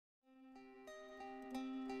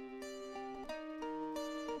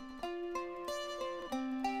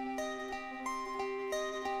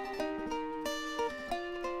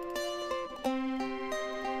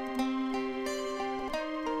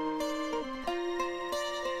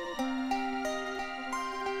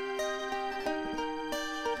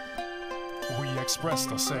express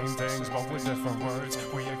the same things, but with different words.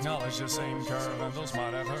 We acknowledge the same curve, and those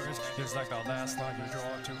minor words is like the last line you draw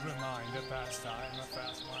to remind a past time, a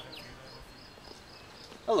fast one.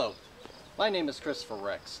 Hello, my name is Christopher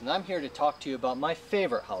Rex, and I'm here to talk to you about my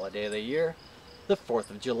favorite holiday of the year, the 4th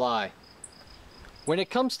of July. When it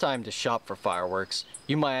comes time to shop for fireworks,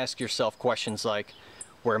 you might ask yourself questions like,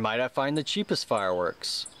 where might I find the cheapest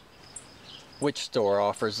fireworks? Which store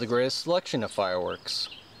offers the greatest selection of fireworks?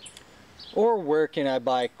 Or where can I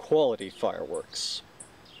buy quality fireworks?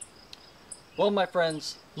 Well, my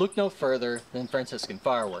friends, look no further than Franciscan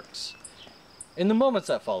Fireworks. In the moments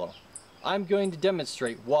that follow, I'm going to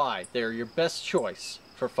demonstrate why they're your best choice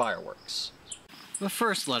for fireworks. But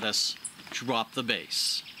first, let us drop the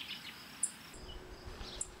bass.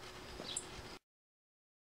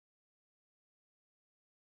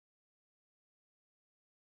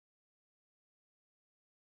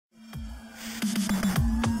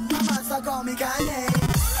 Call me Kanye.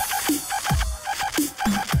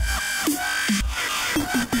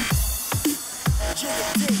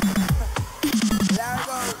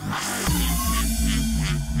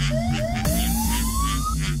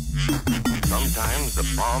 Sometimes the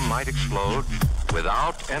bomb might explode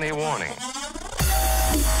without any warning.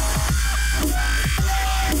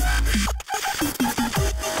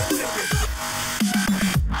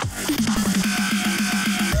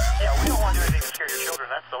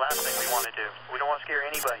 That's the last thing we want to do. We don't want to scare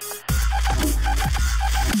anybody.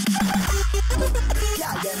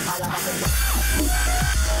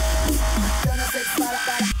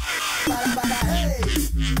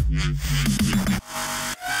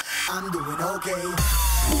 I'm doing okay.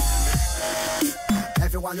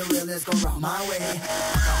 Everyone the realness go round my way.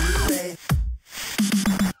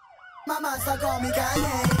 My master call me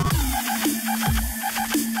Kanye.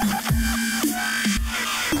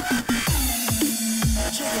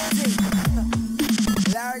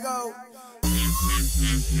 There we go.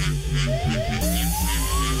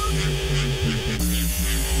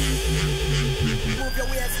 Move your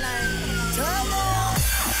waistline. Turn on.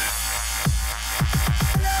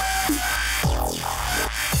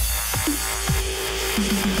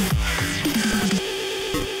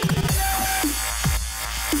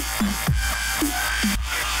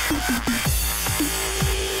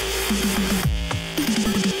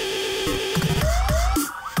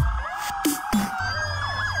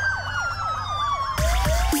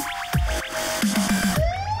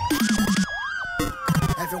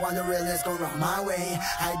 Everyone the realness go round my way.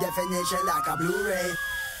 High definition like a Blu-ray.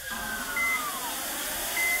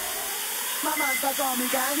 My master call me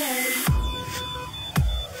Kanye.